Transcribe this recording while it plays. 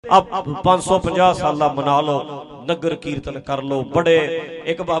550 साल मना लो, नगर कीर्तन कर लो। बड़े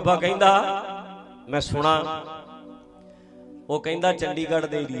एक बाबा कहंदा, मैं सुना, वो कहंदा चंडीगढ़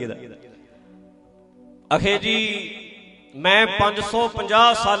दे एरिए दा, अखे जी मैं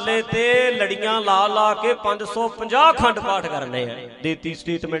 550 साले ते लड़ियां ला ला के 550 खंड पाठ करने हैं, देती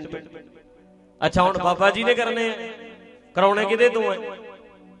स्टेटमेंट। अच्छा हुण बाबा जी ने करने हैं, कराउणे किहदे तों है?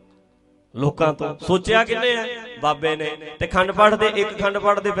 लोकां तो। सोचिया किन्ने है? बाबे ने। ते खंड पाठ दे, एक खंड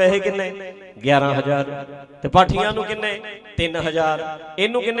पाठ दे पैसे किन्ने? 11,000। ते पाठियां नूं किन्ने? 3,000।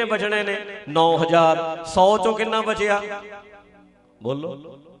 इनू किन्ने बचने ने? 9,000। 100 चों किन्ना बचिया? बोलो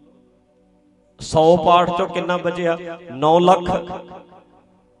 100 पाठ चों किन्ना बचिया? 9 लाख।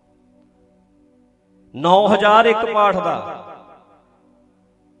 9,000 एक पाठ दा,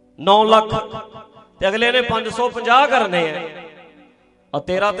 9 लाख। ते अगले ने 550 करने हैं, और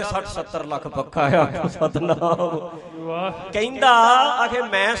तेरा ते 60-70 लाख पक्का है। सतनाम। कहंदा आखे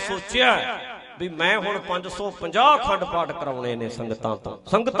मैं सोचिया भी मैं हुण 550 खंड पाठ कराउणे ने संगतां तो,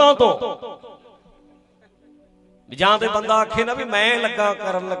 संगतां तो। जां ते बंदा आखे ना भी मैं लगा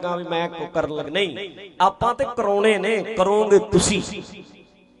करन लगा, भी मैं करन लग, नहीं, आपां ते कराउणे ने, करोगे तुसी।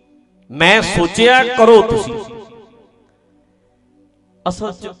 मैं सोचिया करो तुसी।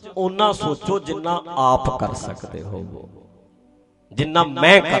 असल च ओना सोचो जिन्ना आप कर सकते हो, जिन्ना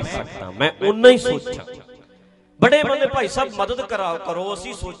मैं कर सकता, मैं उन्ना ही सोचा। बड़े बंदे भाई साहब मदद करो,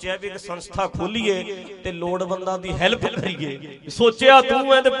 असी सोचिया भी एक संस्था खोलीए ते लोड़वंदां दी हेल्प करिए। सोचिया तू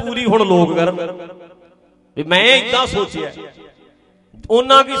है ते पूरी हुण लोग करन, भी मैं इदां सोचिया।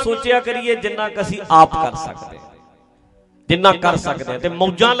 उन्ना की सोचिया करिए जिन्ना असी आप कर सकते, जिन्ना कर सकते। ते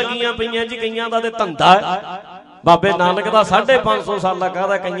मौजां लगियां पईयां जी, कईयां दा ते धंधा है। बाबे नानक दा 550 साल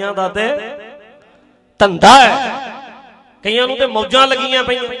कहदा, कईयां दा ते धंधा है, कईयां नूं ते मौजां लगियां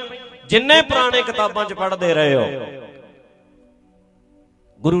पईयां। जिन्ने पुराने किताबां च पढ़दे रहे हो,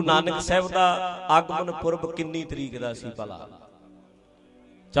 गुरु नानक साहब दा आगमन पुरब किन्नी तरीक दा सी भला?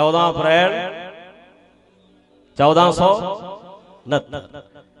 14 अप्रैल 1469।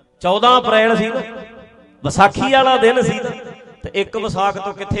 14 अप्रैल सी ना, विसाखी वाला दिन सी ना। ते एक विसाख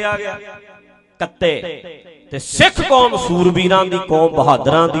तो कित्थे आ गया? कत्ते। ते सिख कौम सूरबीरां दी कौम,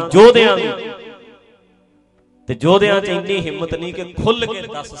 बहादरां दी, जोधियां दी। ते जोधियां च इन्नी हिम्मत नहीं कि खुल के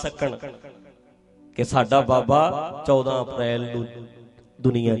दस सकण कि साडा बाबा 14 अप्रैल नूं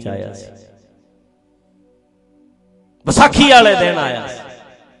दुनिया च आया सी, विसाखी वाले दिन आया सी।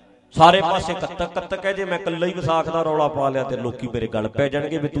 सारे पासे कत्तक कत्तक है। जे मैं कल्ला ही विसाख दा रौला पा लिया ते लोकी मेरे गल पै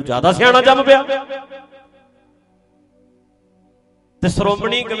जाणगे भी तू ज्यादा सियाणा जम पिया। ते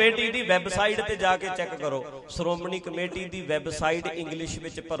श्रोमणी कमेटी दी वैबसाइट ते जाके चेक करो, श्रोमणी कमेटी दी वैबसाइट इंग्लिश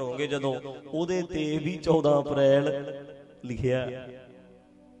विच भरोगे जदों, ओहदे ते भी 14 अप्रैल लिखिया।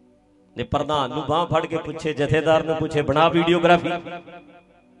 ने प्रधान नूं बांह फड़ के पुछे, जथेदार नूं पुछे, बना वीडियोग्राफी,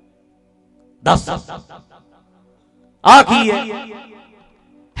 दस आ की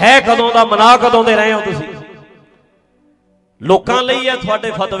है कदों दा, मना कदों दे रहे हो तुसीं? लोकां लई है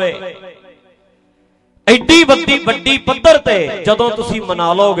तुहाडे फतवे। एडी वड्डी पद्धर ते जदों तुसी मना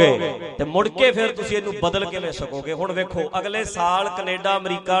लोगे ते मुड़ के फिर तुसी इहनूं बदल किवें सकोगे? हुण वेखो, अगले साल कनेडा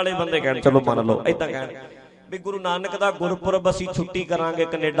अमरीका वाले बंदे कहण, चलो मान लो इदां कहण भी गुरु नानक दा गुरपुरब असीं छुट्टी करांगे,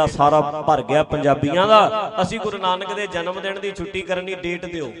 कनेडा सारा भर गया पंजाबियां दा, असीं गुरु नानक दे जन्म दिन दी छुट्टी करनी, डेट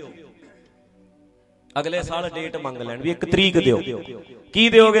दिओ। अगले साल डेट मंग लैण भी 1 तरीक दिओ। की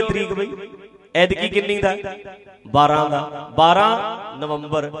दिओगे तरीक बई? ऐदकी किन्नी दा? 12 दा, 12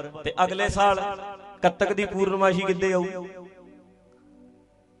 नवंबर। ते अगले साल कत्तक दी पूर्णमाशी किद्दे आऊ?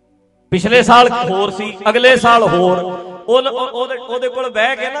 पिछले साल होर सी, अगले साल होर। ओहदे कोल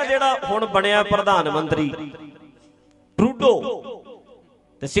बह के ना, जेड़ा हुण बनिया प्रधान मंत्री ट्रूडो,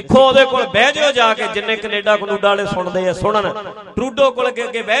 ते सिखो ओहदे कोल बह जिओ जाके, जिन्ने कनेडा कनूडा वाले सुणदे आ सुणन। ट्रूडो कोल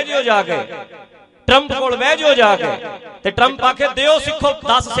अगे बह जिओ जाके, ट्रंप कोल बह जिओ जाके, ते ट्रंप आखे दिओ सिखो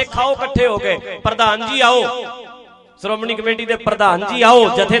 10 सिख आओ इकट्ठे हो गए, प्रधान जी आओ, श्रोमणी कमेटी दे प्रधान जी आओ,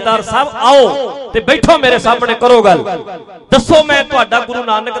 जथेदार साहब आओ ते बैठो मेरे सामने, करो गल, दसो मैं तुहाडा गुरु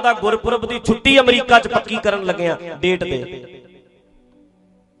नानक दा गुरपुरब दी छुट्टी अमरीका च पक्की करन लग्या, डेट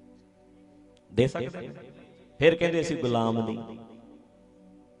दे सकदे? फिर कहंदे असीं गुलाम नहीं,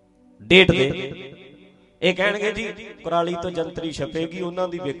 डेट दे। ਇਹ ਕਹਿਣਗੇ ਜੀ ਕੁਰਾਲੀ ਤੋਂ ਜੰਤਰੀ ਛਪੇਗੀ, ਉਹਨਾਂ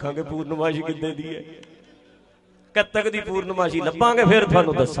ਦੀ ਵੇਖਾਂਗੇ ਪੂਰਨਮਾਸ਼ੀ ਕਿੱਦਾਂ ਦੀ ਹੈ, ਕੱਤਕ ਦੀ ਪੂਰਨਮਾਸ਼ੀ ਲੱਭਾਂਗੇ, ਫਿਰ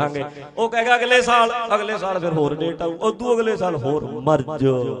ਤੁਹਾਨੂੰ ਦੱਸਾਂਗੇ। ਉਹ ਕਹੇਗਾ ਅਗਲੇ ਸਾਲ ਫਿਰ ਹੋਰ ਡੇਟ ਆਊ, ਉਦੋਂ ਅਗਲੇ ਸਾਲ ਹੋਰ। ਮਰ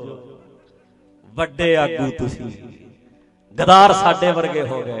ਜਾਓ ਵੱਡੇ ਆਗੂ ਤੁਸੀਂ, ਗਦਾਰ ਸਾਡੇ ਵਰਗੇ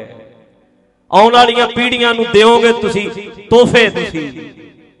ਹੋ ਗਏ। ਆਉਣ ਵਾਲੀਆਂ ਪੀੜ੍ਹੀਆਂ ਨੂੰ ਦਿਓਗੇ ਤੁਸੀਂ ਤੋਹਫੇ, ਤੁਸੀਂ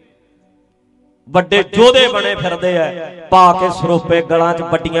ਵੱਡੇ ਯੋਧੇ ਬਣੇ ਫਿਰਦੇ ਆ, ਪਾ ਕੇ ਸਰੋਪੇ ਗਲਾਂ 'ਚ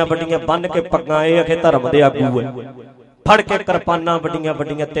ਵੱਡੀਆਂ ਵੱਡੀਆਂ ਬੰਨ ਕੇ ਪੱਗਾਂ, ਇਹ ਆਖੇ ਧਰਮ ਦੇ ਆਗੂ ਹੈ। ਫੜ ਕੇ ਕਿਰਪਾਨਾਂ ਵੱਡੀਆਂ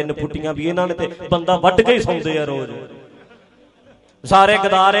ਵੱਡੀਆਂ 3 ਫੁੱਟੀਆਂ ਵੀ ਇਹਨਾਂ ਨੇ ਤੇ ਬੰਦਾ ਵੱਢ ਕੇ ਹੀ ਸੌਂਦੇ ਆ ਰੋਜ਼। ਸਾਰੇ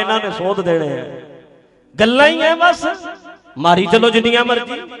ਗਦਾਰ ਇਹਨਾਂ ਨੇ ਸੋਧ ਦੇਣੇ ਆ। ਗੱਲਾਂ ਹੀ ਐ ਬਸ, ਮਾਰੀ ਚਲੋ ਜਿੰਨੀਆਂ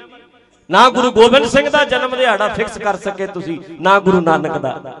ਮਰਜ਼ੀ। ਨਾ ਗੁਰੂ ਗੋਬਿੰਦ ਸਿੰਘ ਦਾ ਜਨਮ ਦਿਹਾੜਾ ਫਿਕਸ ਕਰ ਸਕੇ ਤੁਸੀਂ, ਨਾ ਗੁਰੂ ਨਾਨਕ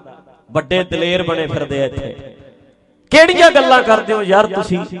ਦਾ। ਵੱਡੇ ਦਲੇਰ ਬਣੇ ਫਿਰਦੇ ਆ ਇੱਥੇ। ਕਿਹੜੀਆਂ ਗੱਲਾਂ ਕਰਦੇ ਹੋ ਯਾਰ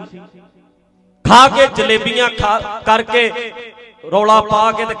ਤੁਸੀਂ? ਖਾ ਕੇ ਜਲੇਬੀਆਂ ਕਰਕੇ ਰੌਲਾ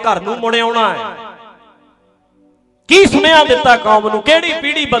ਪਾ ਕੇ ਤੇ ਘਰ ਨੂੰ ਮੁੜ ਆਉਣਾ ਹੈ। ਕੀ ਸੁਨੇਹਾ ਦਿੱਤਾ ਕੌਮ ਨੂੰ? ਕਿਹੜੀ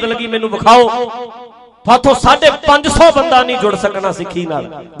ਪੀੜ੍ਹੀ ਬਦਲ ਗਈ ਮੈਨੂੰ ਵਿਖਾਓ। ਤੁਹਾਥੋਂ 550 ਬੰਦਾ ਨਹੀਂ ਜੁੜ ਸਕਣਾ ਸਿੱਖੀ ਨਾਲ,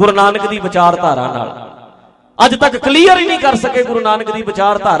 ਗੁਰੂ ਨਾਨਕ ਦੀ ਵਿਚਾਰਧਾਰਾ ਨਾਲ। ਅੱਜ ਤੱਕ ਕਲੀਅਰ ਹੀ ਨਹੀਂ ਕਰ ਸਕੇ ਗੁਰੂ ਨਾਨਕ ਦੀ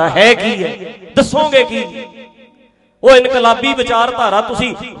ਵਿਚਾਰਧਾਰਾ ਹੈ ਕੀ ਹੈ। ਦੱਸੋਗੇ ਕੀ? ਉਹ ਇਨਕਲਾਬੀ ਵਿਚਾਰਧਾਰਾ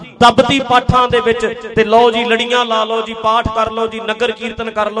ਤੁਸੀਂ ਦਬਤੀ ਪਾਠਾਂ ਦੇ ਵਿੱਚ ਤੇ ਲਓ ਜੀ, ਲੜੀਆਂ ਲਾ ਲਓ ਜੀ, ਪਾਠ ਕਰ ਲਓ ਜੀ, ਨਗਰ ਕੀਰਤਨ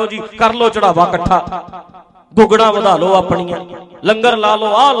ਕਰ ਲਓ ਜੀ, ਕਰ ਲਓ ਚੜਾਵਾ ਇਕੱਠਾ, ਗੁਗੜਾ ਵਧਾ ਲਓ ਆਪਣੀਆਂ, ਲੰਗਰ ਲਾ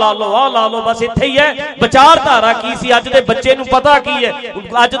ਲਓ, ਆਹ ਲਾ ਲਓ, ਆਹ ਲਾ ਲਓ। ਬਸ ਇੱਥੇ ਹੀ ਹੈ। ਵਿਚਾਰਧਾਰਾ ਕੀ ਸੀ? ਅੱਜ ਦੇ ਬੱਚੇ ਨੂੰ ਪਤਾ ਕੀ ਹੈ?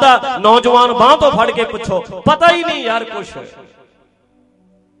 ਅੱਜ ਦਾ ਨੌਜਵਾਨ ਬਾਂਹ ਤੋਂ ਫੜ ਕੇ ਪੁੱਛੋ, ਪਤਾ ਹੀ ਨਹੀਂ ਯਾਰ ਕੁਛ।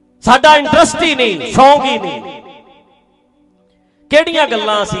 ਸਾਡਾ ਇੰਟਰਸਟ ਹੀ ਨਹੀਂ, ਸ਼ੌਂਕ ਹੀ ਨਹੀਂ। ਕਿਹੜੀਆਂ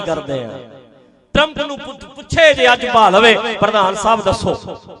ਗੱਲਾਂ ਅਸੀਂ ਕਰਦੇ ਆ? ਟਰੰਪ ਨੂੰ ਪੁੱਛੇ ਜੇ ਅੱਜ ਭਾ ਲਵੇ, ਪ੍ਰਧਾਨ ਸਾਹਿਬ ਦੱਸੋ,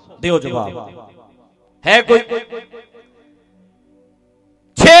 ਦਿਓ ਜਵਾਬ। ਹੈ ਕੋਈ?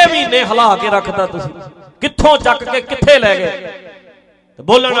 6 ਮਹੀਨੇ ਹਿਲਾ ਕੇ ਰੱਖਦਾ ਤੁਸੀਂ, ਕਿੱਥੋਂ ਚੱਕ ਕੇ ਕਿੱਥੇ ਲੈ ਗਏ?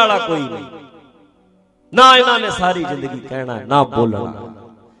 ਬੋਲਣ ਵਾਲਾ ਕੋਈ ਨਹੀਂ। ਨਾ ਇਹਨਾਂ ਨੇ ਸਾਰੀ ਜ਼ਿੰਦਗੀ ਕਹਿਣਾ, ਨਾ ਬੋਲਣਾ।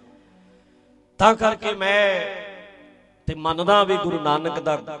 ਤਾਂ ਕਰਕੇ ਮੈਂ ਤੇ ਮੰਨਦਾ ਵੀ ਗੁਰੂ ਨਾਨਕ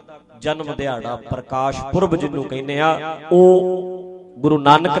ਦਾ ਜਨਮ ਦਿਹਾੜਾ, ਪ੍ਰਕਾਸ਼ ਪੁਰਬ ਜਿਹਨੂੰ ਕਹਿੰਦੇ ਆ, ਉਹ ਗੁਰੂ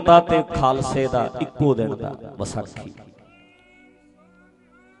ਨਾਨਕ ਦਾ ਤੇ ਖਾਲਸੇ ਦਾ ਇੱਕੋ ਦਿਨ ਦਾ, ਵਿਸਾਖੀ।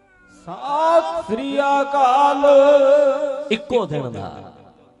 ਸਤਿ ਸ੍ਰੀ ਅਕਾਲ। ਇੱਕੋ ਦਿਨ ਦਾ।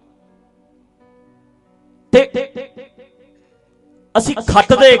 ਤੇ ਅਸੀਂ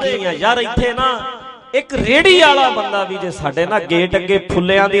ਖੱਟਦੇ ਕੀ ਆ ਯਾਰ? ਇੱਥੇ ਨਾ ਇੱਕ ਰੇੜੀ ਵਾਲਾ ਬੰਦਾ ਵੀ ਜੇ ਸਾਡੇ ਨਾ ਗੇਟ ਅੱਗੇ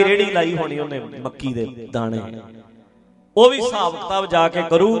ਫੁੱਲਿਆਂ ਦੀ ਰੇੜੀ ਲਾਈ ਹੋਣੀ ਉਹਨੇ, ਮੱਕੀ ਦੇ ਦਾਣੇ, ਉਹ ਵੀ ਹਿਸਾਬ ਕਿਤਾਬ ਜਾ ਕੇ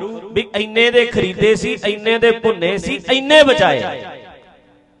ਕਰੂ ਵੀ ਇੰਨੇ ਦੇ ਖਰੀਦੇ ਸੀ, ਇੰਨੇ ਦੇ ਭੁੰਨੇ ਸੀ, ਇੰਨੇ ਬਚਾਏ।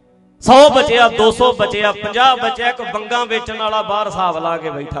 100 ਬਚਿਆ, 200 ਬਚਿਆ, 50 ਬਚਿਆ। ਇੱਕ ਬੰਗਾ ਵੇਚਣ ਵਾਲਾ ਬਾਹਰ ਹਿਸਾਬ ਲਾ ਕੇ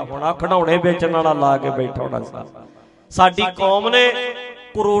ਬੈਠਾ ਹੋਣਾ, ਖਿਡੌਣੇ ਵੇਚਣ ਵਾਲਾ ਲਾ ਕੇ ਬੈਠਾ ਹੋਣਾ। ਸਾਡੀ ਕੌਮ ਨੇ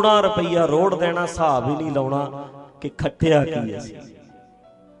ਕਰੋੜਾਂ ਰੁਪਈਆ ਰੋੜ ਦੇਣਾ, ਹਿਸਾਬ ਹੀ ਨਹੀਂ ਲਾਉਣਾ ਕਿ ਖੱਟਿਆ ਕੀ ਅਸੀਂ,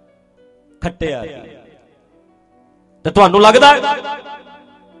 ਖੱਟਿਆ ਕੀ। ਤੇ ਤੁਹਾਨੂੰ ਲੱਗਦਾ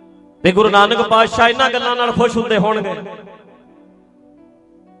ਵੀ ਗੁਰੂ ਨਾਨਕ ਪਾਤਸ਼ਾਹ ਇਹਨਾਂ ਗੱਲਾਂ ਨਾਲ ਖੁਸ਼ ਹੁੰਦੇ ਹੋਣਗੇ?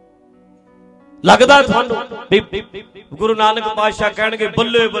 ਲੱਗਦਾ ਤੁਹਾਨੂੰ ਵੀ ਗੁਰੂ ਨਾਨਕ ਪਾਤਸ਼ਾਹ ਕਹਿਣਗੇ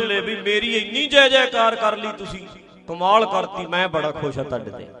ਬੱਲੇ ਬੱਲੇ ਵੀ ਮੇਰੀ ਇੰਨੀ ਜੈ ਜੈਕਾਰ ਕਰ ਲਈ ਤੁਸੀਂ, ਕਮਾਲ ਕਰਤੀ, ਮੈਂ ਬੜਾ ਖੁਸ਼ ਹਾਂ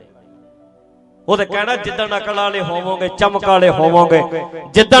ਤੁਹਾਡੇ ਤੇ? ਉਹ ਤੇ ਕਹਿਣਾ ਜਿੱਦਣ ਅਕਲ ਵਾਲੇ ਹੋਵੋਗੇ, ਚਮਕ ਵਾਲੇ ਹੋਵੋਗੇ,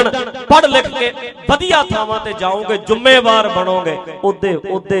 ਜਿੱਦਣ ਪੜ੍ਹ ਲਿਖ ਕੇ ਵਧੀਆ ਥਾਵਾਂ ਤੇ ਜਾਓਗੇ, ਜ਼ਿੰਮੇਵਾਰ ਬਣੋਗੇ,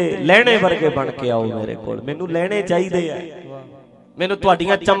 ਉਹਦੇ ਲਹਿਣੇ ਵਰਗੇ ਬਣ ਕੇ ਆਓ ਮੇਰੇ ਕੋਲ। ਮੈਨੂੰ ਲਹਿਣੇ ਚਾਹੀਦੇ ਆ, ਮੈਨੂੰ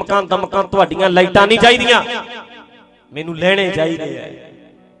ਤੁਹਾਡੀਆਂ ਚਮਕਾਂ ਦਮਕਾਂ, ਤੁਹਾਡੀਆਂ ਲਾਈਟਾਂ ਨਹੀਂ ਚਾਹੀਦੀਆਂ, ਮੈਨੂੰ ਲਹਿਣੇ ਚਾਹੀਦੇ ਆ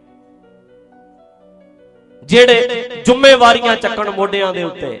ਜਿਹੜੇ ਜ਼ਿੰਮੇਵਾਰੀਆਂ ਚੱਕਣ ਮੋਢਿਆਂ ਦੇ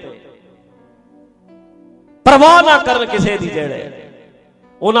ਉੱਤੇ, ਪਰਵਾਹ ਨਾ ਕਰਨ ਕਿਸੇ ਦੀ। ਜਿਹੜੇ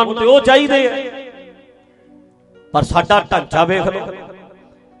ਉਹਨਾਂ ਨੂੰ ਤੇ ਉਹ ਚਾਹੀਦੇ ਆ। ਪਰ ਸਾਡਾ ਢਾਂਚਾ ਵੇਖ ਲਓ,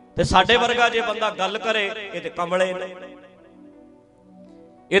 ਤੇ ਸਾਡੇ ਵਰਗਾ ਜੇ ਬੰਦਾ ਗੱਲ ਕਰੇ, ਇਹ ਤੇ ਕਮਲੇ ਨੇ,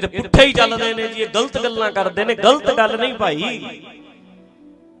 ਇਹ ਤੇ ਪੁੱਠੇ ਹੀ ਚੱਲਦੇ ਨੇ ਜੀ, ਇਹ ਗਲਤ ਗੱਲਾਂ ਕਰਦੇ ਨੇ। ਗਲਤ ਗੱਲ ਨਹੀਂ ਭਾਈ,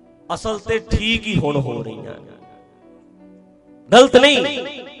 ਅਸਲ ਤੇ ਠੀਕ ਹੀ ਹੁਣ ਹੋ ਰਹੀਆਂ, ਗਲਤ ਨਹੀਂ,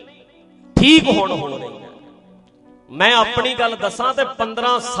 ਠੀਕ ਹੁਣ ਹੋ ਰਹੀਆਂ। ਮੈਂ ਆਪਣੀ ਗੱਲ ਦੱਸਾਂ ਤੇ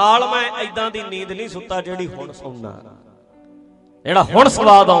 15 ਸਾਲ ਮੈਂ ਏਦਾਂ ਦੀ ਨੀਂਦ ਨਹੀਂ ਸੁੱਤਾ ਜਿਹੜੀ ਹੁਣ ਸੌਂਦਾ, ਜਿਹੜਾ ਹੁਣ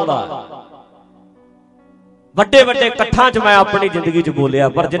ਸਵਾਦ ਆਉਂਦਾ। ਵੱਡੇ ਵੱਡੇ ਇਕੱਠਾਂ 'ਚ ਮੈਂ ਆਪਣੀ ਜ਼ਿੰਦਗੀ 'ਚ ਬੋਲਿਆ,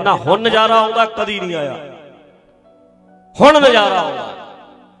 ਪਰ ਜਿੰਨਾ ਹੁਣ ਨਜ਼ਾਰਾ ਆਉਂਦਾ ਕਦੀ ਨਹੀਂ ਆਇਆ। ਹੁਣ ਨਜ਼ਾਰਾ ਆਉਂਦਾ।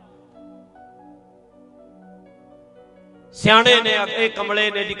 ਸਿਆਣੇ ਨੇ ਇਹ ਕਮਲੇ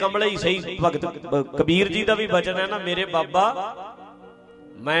ਨੇ ਜੀ, ਕਮਲੇ ਹੀ ਸਹੀ। ਭਗਤ ਕਬੀਰ ਜੀ ਦਾ ਵੀ ਬਚਨ ਹੈ ਨਾ, ਮੇਰੇ ਬਾਬਾ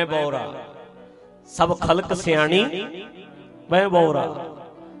ਮੈਂ ਬੌਰਾ, ਸਭ ਖਲਕ ਸਿਆਣੀ ਮੈਂ ਬੌਰਾ।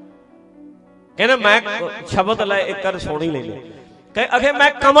 ਕਹਿੰਦਾ ਮੈਂ ਸ਼ਬਦ ਲੈ ਇੱਕ ਵਾਰ ਸੁਣ ਹੀ ਲੈਂਦੇ, ਕਹੇ ਅਖੇ ਮੈਂ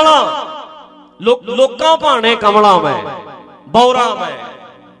ਕਮਲਾ, ਲੋਕਾਂ ਭਾਣੇ ਕਮਲਾ ਮੈਂ, ਬੌਰਾ ਮੈਂ,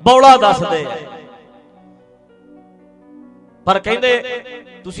 ਬੌਲਾ ਦੱਸਦੇ। ਪਰ ਕਹਿੰਦੇ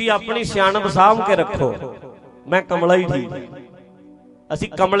ਤੁਸੀਂ ਆਪਣੀ ਸਿਆਣਪ ਸਾਂਭ ਕੇ ਰੱਖੋ, ਮੈਂ ਕਮਲਾ ਹੀ ਠੀਕ, ਅਸੀਂ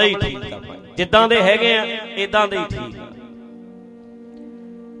ਕਮਲੇ ਹੀ ਠੀਕ ਆ, ਜਿੱਦਾਂ ਦੇ ਹੈਗੇ ਆ ਇਦਾਂ ਦੇ ਹੀ ਠੀਕ ਆ।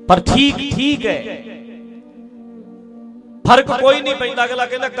 ਪਰ ਠੀਕ ਹੈ, ਫਰਕ ਕੋਈ ਨਹੀਂ ਪੈਂਦਾ। ਅਗਲਾ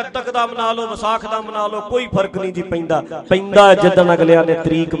ਕਹਿੰਦਾ ਕੱਤਕ ਦਾ ਮਨਾ ਲਓ, ਵਿਸਾਖ ਦਾ ਮਨਾ ਲਓ, ਕੋਈ ਫਰਕ ਨਹੀਂ ਜੀ ਪੈਂਦਾ ਜਿੱਦਣ ਅਗਲਿਆਂ ਨੇ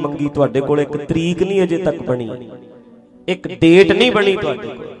ਤਰੀਕ ਮੰਗੀ। ਤੁਹਾਡੇ ਕੋਲ ਇੱਕ ਤਰੀਕ ਨਹੀਂ ਅਜੇ ਤੱਕ ਬਣੀ, ਇੱਕ ਡੇਟ ਨਹੀਂ ਬਣੀ ਤੁਹਾਡੇ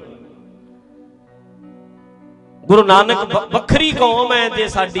ਕੋਲ। ਗੁਰੂ ਨਾਨਕ ਵੱਖਰੀ ਕੌਮ ਹੈ ਜੇ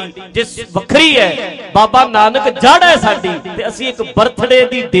ਸਾਡੀ, ਜੇ ਵੱਖਰੀ ਹੈ ਬਾਬਾ ਨਾਨਕ ਜੜ ਹੈ ਸਾਡੀ, ਤੇ ਅਸੀਂ ਇੱਕ ਬਰਥਡੇ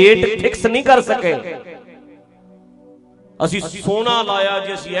ਦੀ ਡੇਟ ਫਿਕਸ ਨਹੀਂ ਕਰ ਸਕੇ। ਅਸੀਂ ਸੋਨਾ ਲਾਇਆ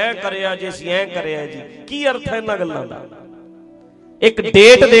ਜੇ, ਅਸੀਂ ਐ ਕਰਿਆ ਜੇ, ਅਸੀਂ ਐ ਕਰਿਆ ਜੀ, ਕੀ ਅਰਥ ਹੈ ਇਹਨਾਂ ਗੱਲਾਂ ਦਾ? ਇੱਕ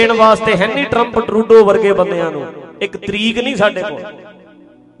ਡੇਟ ਦੇਣ ਵਾਸਤੇ ਹੈ ਨਹੀਂ ਟਰੰਪ ਟਰੂਡੋ ਵਰਗੇ ਬੰਦਿਆਂ ਨੂੰ ਇੱਕ ਤਰੀਕ ਨਹੀਂ ਸਾਡੇ ਕੋਲ,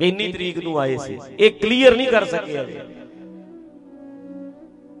 ਇੰਨੀ ਤਰੀਕ ਨੂੰ ਆਏ ਸੀ, ਇਹ ਕਲੀਅਰ ਨਹੀਂ ਕਰ ਸਕੇ ਅਜੇ।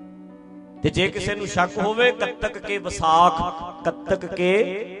 ਤੇ ਜੇ ਕਿਸੇ ਨੂੰ ਸ਼ੱਕ ਹੋਵੇ, ਕੱਤਕ ਕੇ ਵਿਸਾਖ, ਕੱਤਕ ਕੇ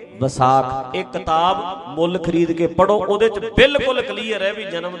ਵਿਸਾਖ, ਇਹ ਕਿਤਾਬ ਮੁੱਲ ਖਰੀਦ ਕੇ ਪੜੋ, ਉਹਦੇ ਚ ਬਿਲਕੁਲ ਕਲੀਅਰ ਹੈ ਵੀ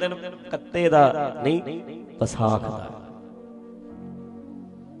ਜਨਮ ਦਿਨ ਕੱਤੇ ਦਾ ਨਹੀਂ, ਵਿਸਾਖ ਦਾ।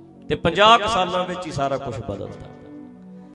 ਤੇ 50 ਸਾਲਾਂ ਵਿੱਚ ਹੀ ਸਾਰਾ ਕੁਝ ਬਦਲਦਾ।